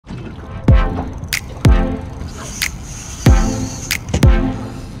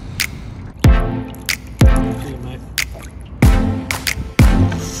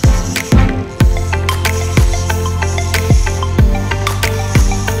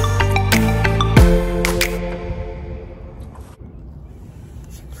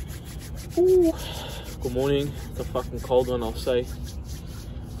morning. It's a fucking cold one, I'll say.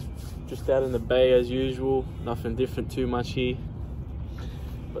 Just out in the bay as usual, nothing different too much here.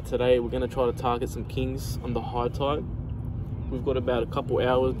 But today we're going to try to target some kings on the high tide. We've got about a couple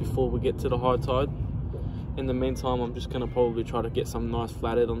hours before we get to the high tide. In the meantime, I'm just going to probably try to get some nice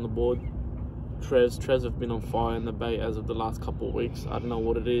flathead on the board. Trez have been on fire in the bay as of the last couple of weeks. I don't know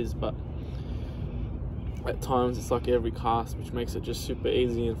what it is, but at times it's like every cast, which makes it just super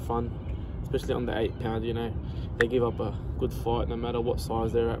easy and fun, especially on the 8 pound, you know. They give up a good fight no matter what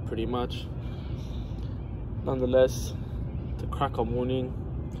size they're at, pretty much. Nonetheless, it's a cracker morning.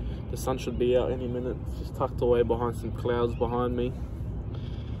 The sun should be out any minute. It's just tucked away behind some clouds behind me.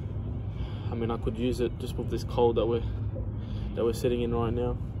 I mean, I could use it just with this cold that we're sitting in right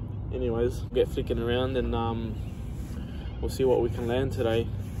now. Anyways, we'll get flicking around and we'll see what we can land today.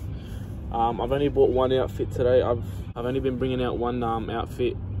 I've only bought one outfit today. I've only been bringing out one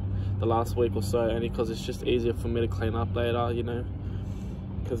outfit the last week or so, only because it's just easier for me to clean up later, you know.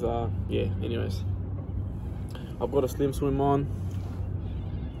 Because yeah. Anyways, I've got a slim swim on.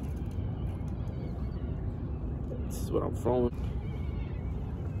 This is what I'm throwing.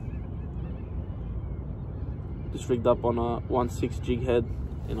 Just rigged up on a 1/6 jig head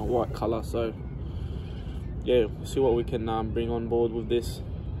in a white color, so yeah, we'll see what we can bring on board with this.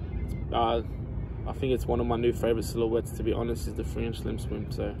 I think it's one of my new favorite silhouettes, to be honest, is the 3-inch slim swim.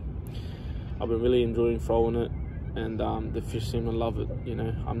 So I've been really enjoying throwing it, and the fish seem to love it, you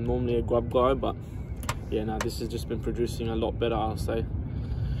know. I'm normally a grub guy, but yeah, no, this has just been producing a lot better, I'll say.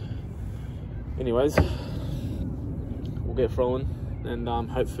 Anyways, we'll get throwing, and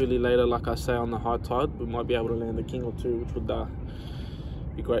hopefully later, like I say, on the high tide we might be able to land a king or two, which would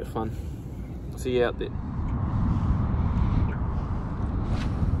be great fun. See you out there.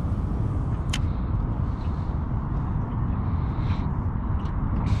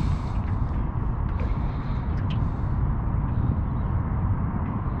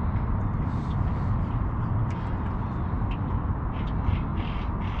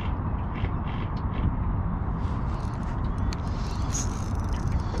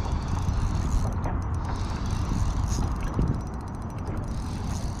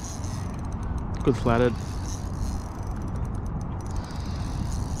 Good flathead.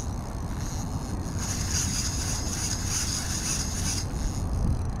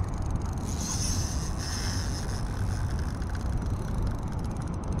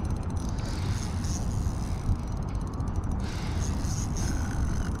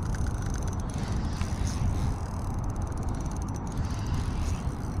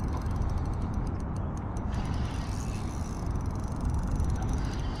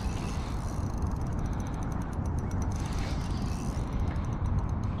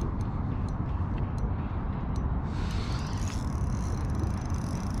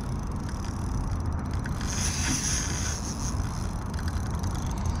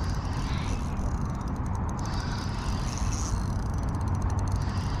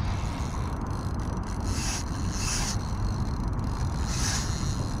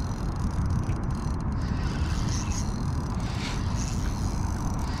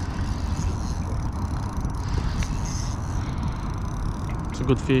 A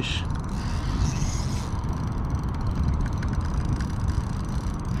good fish.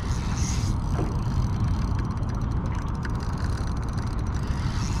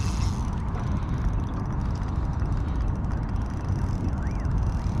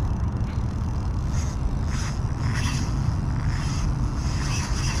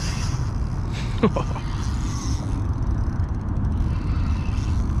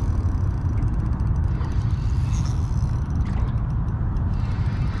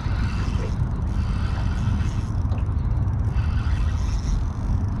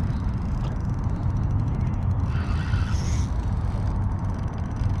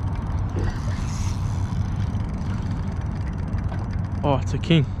 Oh, it's a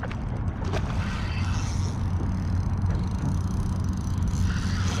king.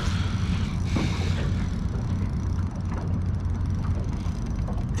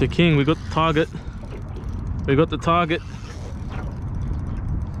 It's a king. We got the target. We got the target.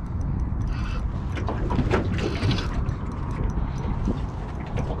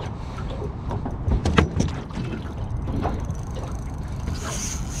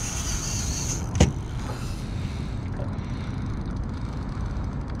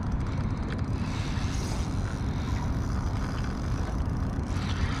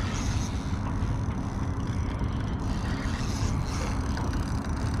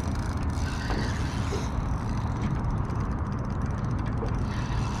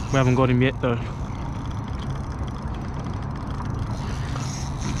 We haven't got him yet though.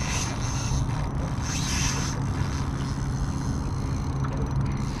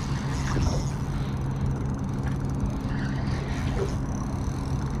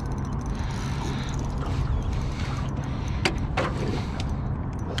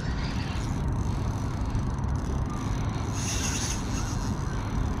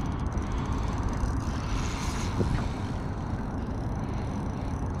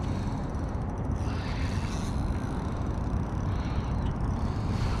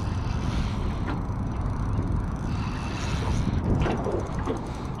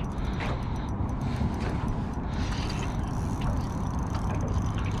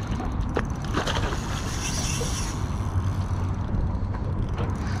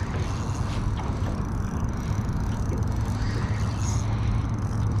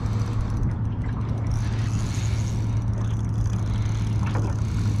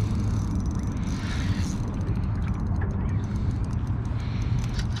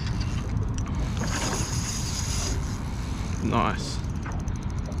 Nice.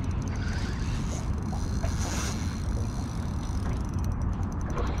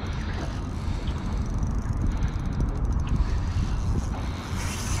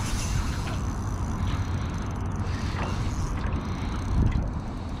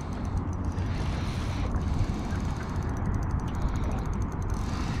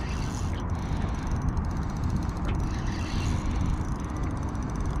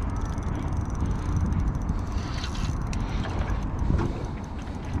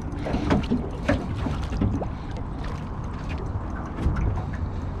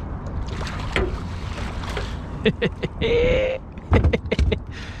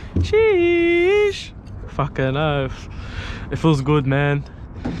 Sheesh. Fucking oath. It feels good, man.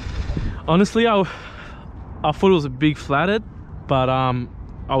 Honestly, I thought it was a big flathead, but I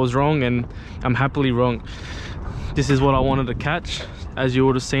was wrong, and I'm happily wrong. This is what I wanted to catch, as you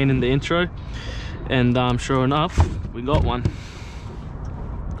would have seen in the intro, and sure enough, we got one.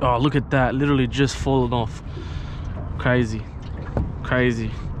 Oh, look at that, literally just fallen off. Crazy,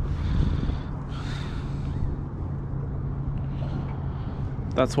 crazy.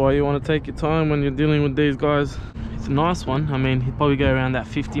 That's why you want to take your time when you're dealing with these guys. It's a nice one. I mean, he'd probably go around that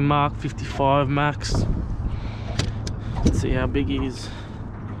 50 mark, 55 max. Let's see how big he is.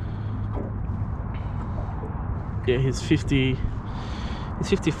 Yeah, he's 50. He's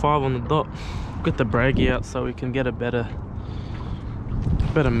 55 on the dot. Get the braggy out so we can get a better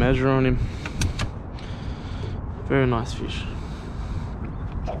measure on him. Very nice fish.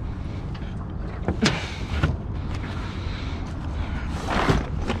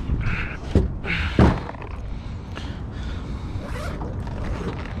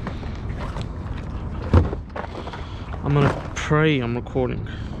 I'm gonna pray I'm recording.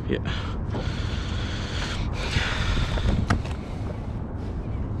 Yeah.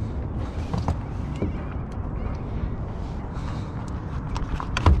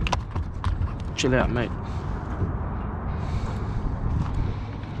 Chill out, mate.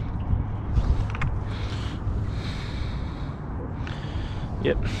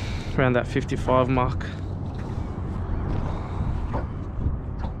 Yep, around that 55 mark.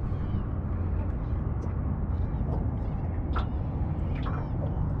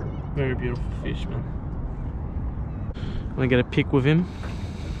 Very beautiful fish, man. I'm gonna get a pic with him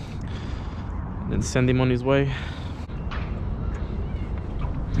and then send him on his way.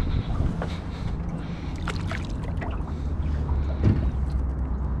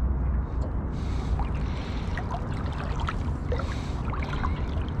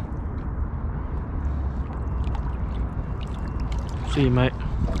 See you, mate.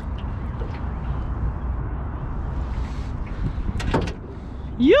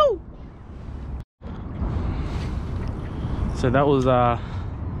 You. So that was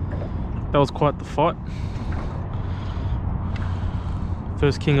quite the fight.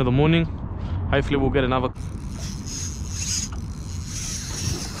 First king of the morning. Hopefully we'll get another.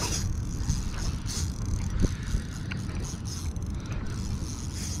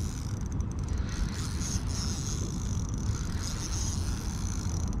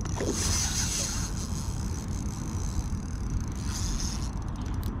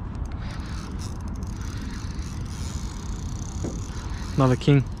 Another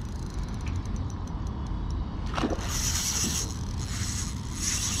king.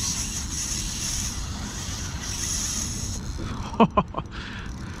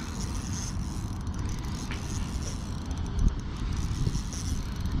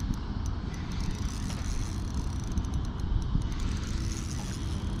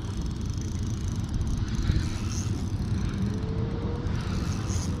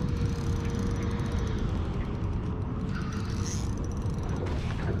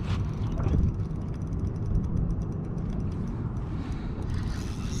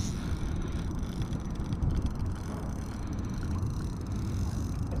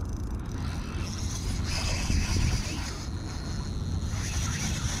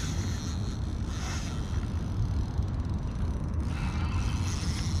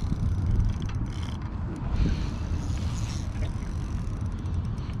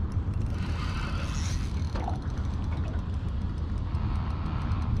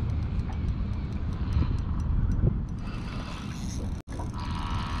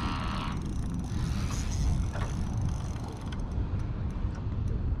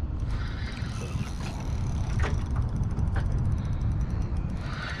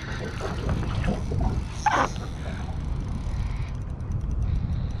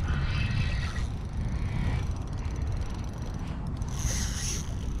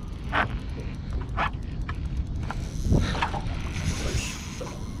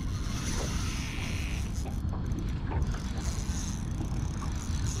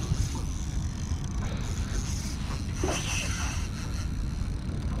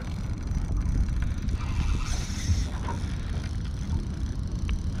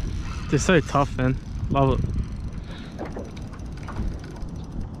 They're so tough, man. Love it.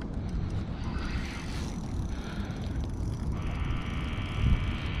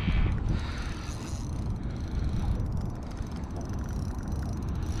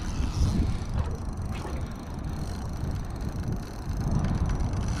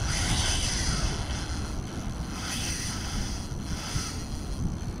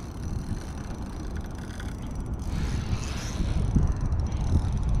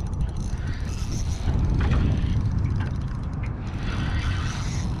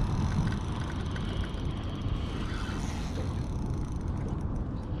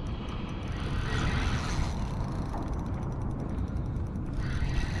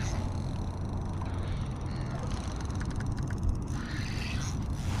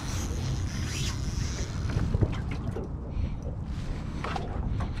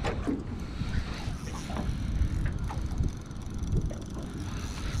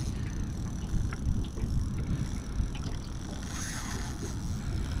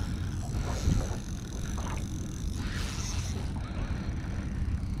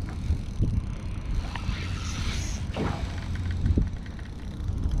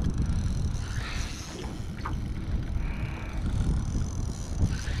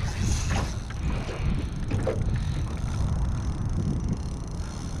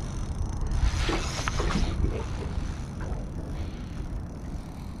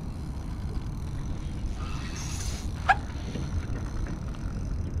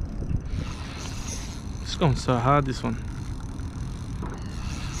 It's going so hard, this one.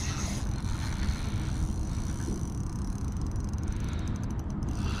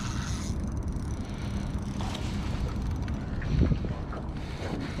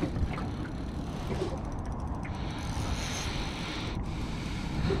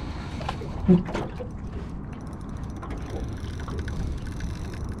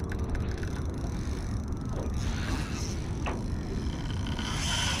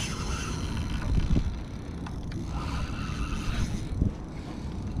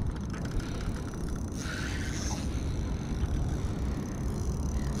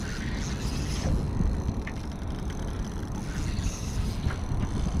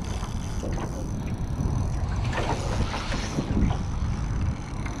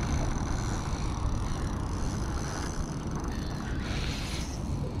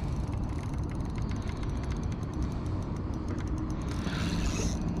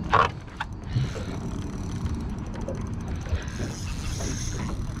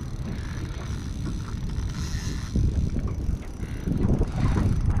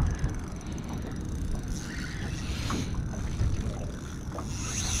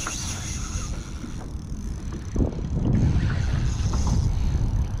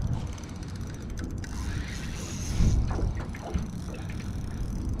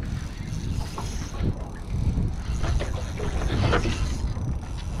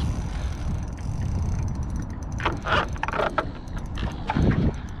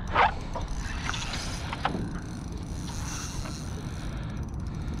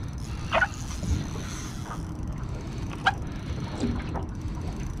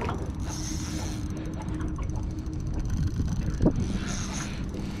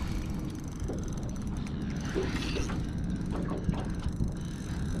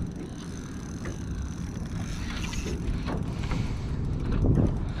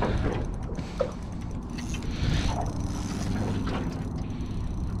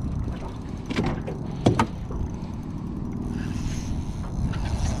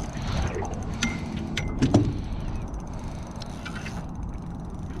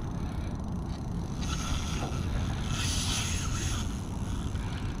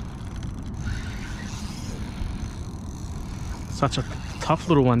 Such a tough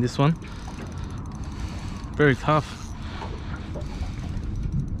little one, this one. Very tough.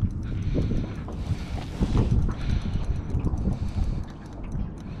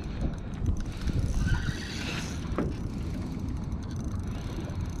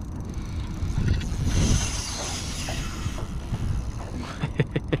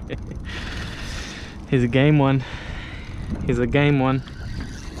 Here's a game one. Here's a game one.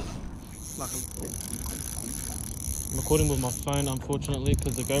 I'm recording with my phone, unfortunately,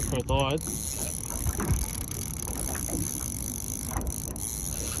 because the GoPro died.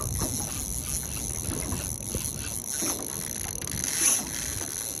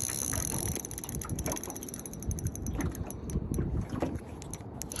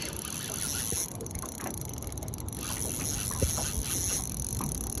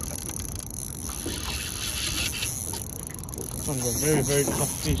 This one's a very, very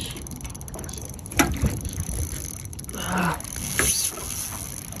tough fish.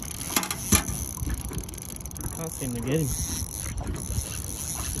 Can't seem to get him.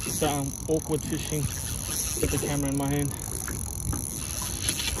 It's just awkward fishing with the camera in my hand.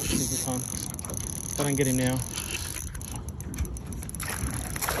 This is the time. If I don't get him now.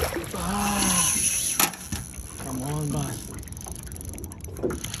 Ah, come on, bud.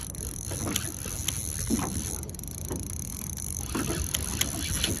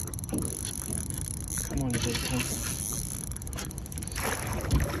 Come on, you big cunt.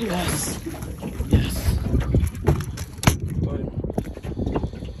 Yes. Yes. Got him.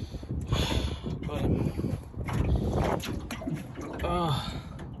 Got him. Ah.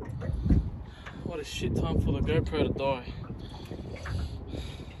 What a shit time for the GoPro to die.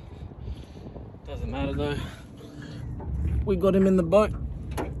 Doesn't matter though. We got him in the boat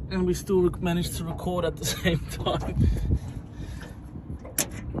and we still managed to record at the same time.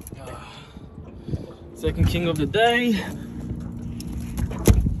 Second king of the day.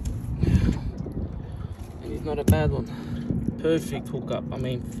 And he's not a bad one. Perfect hookup. I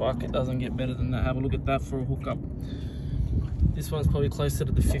mean, fuck, it doesn't get better than that. Have a look at that for a hookup. This one's probably closer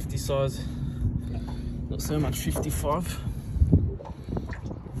to the 50 size. Not so much 55.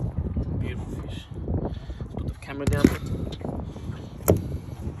 Beautiful fish. Let's put the camera down.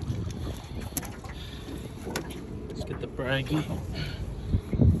 Let's get the braggy.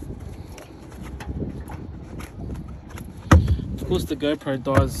 Of course the GoPro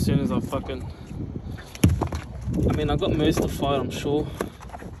dies as soon as I fucking... I mean, I got most of the fight, I'm sure.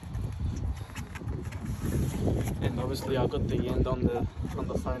 And obviously I got the end on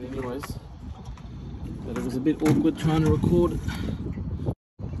the phone anyways. But it was a bit awkward trying to record it.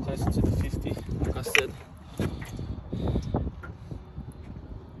 Closer to the 50, like I said.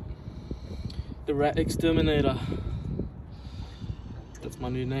 The Rat Exterminator. That's my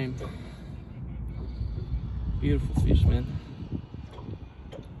new name. Beautiful fish, man.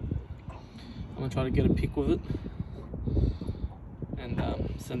 I'm gonna try to get a pic with it and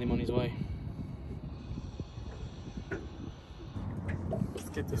send him on his way. Let's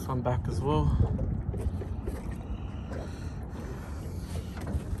get this one back as well.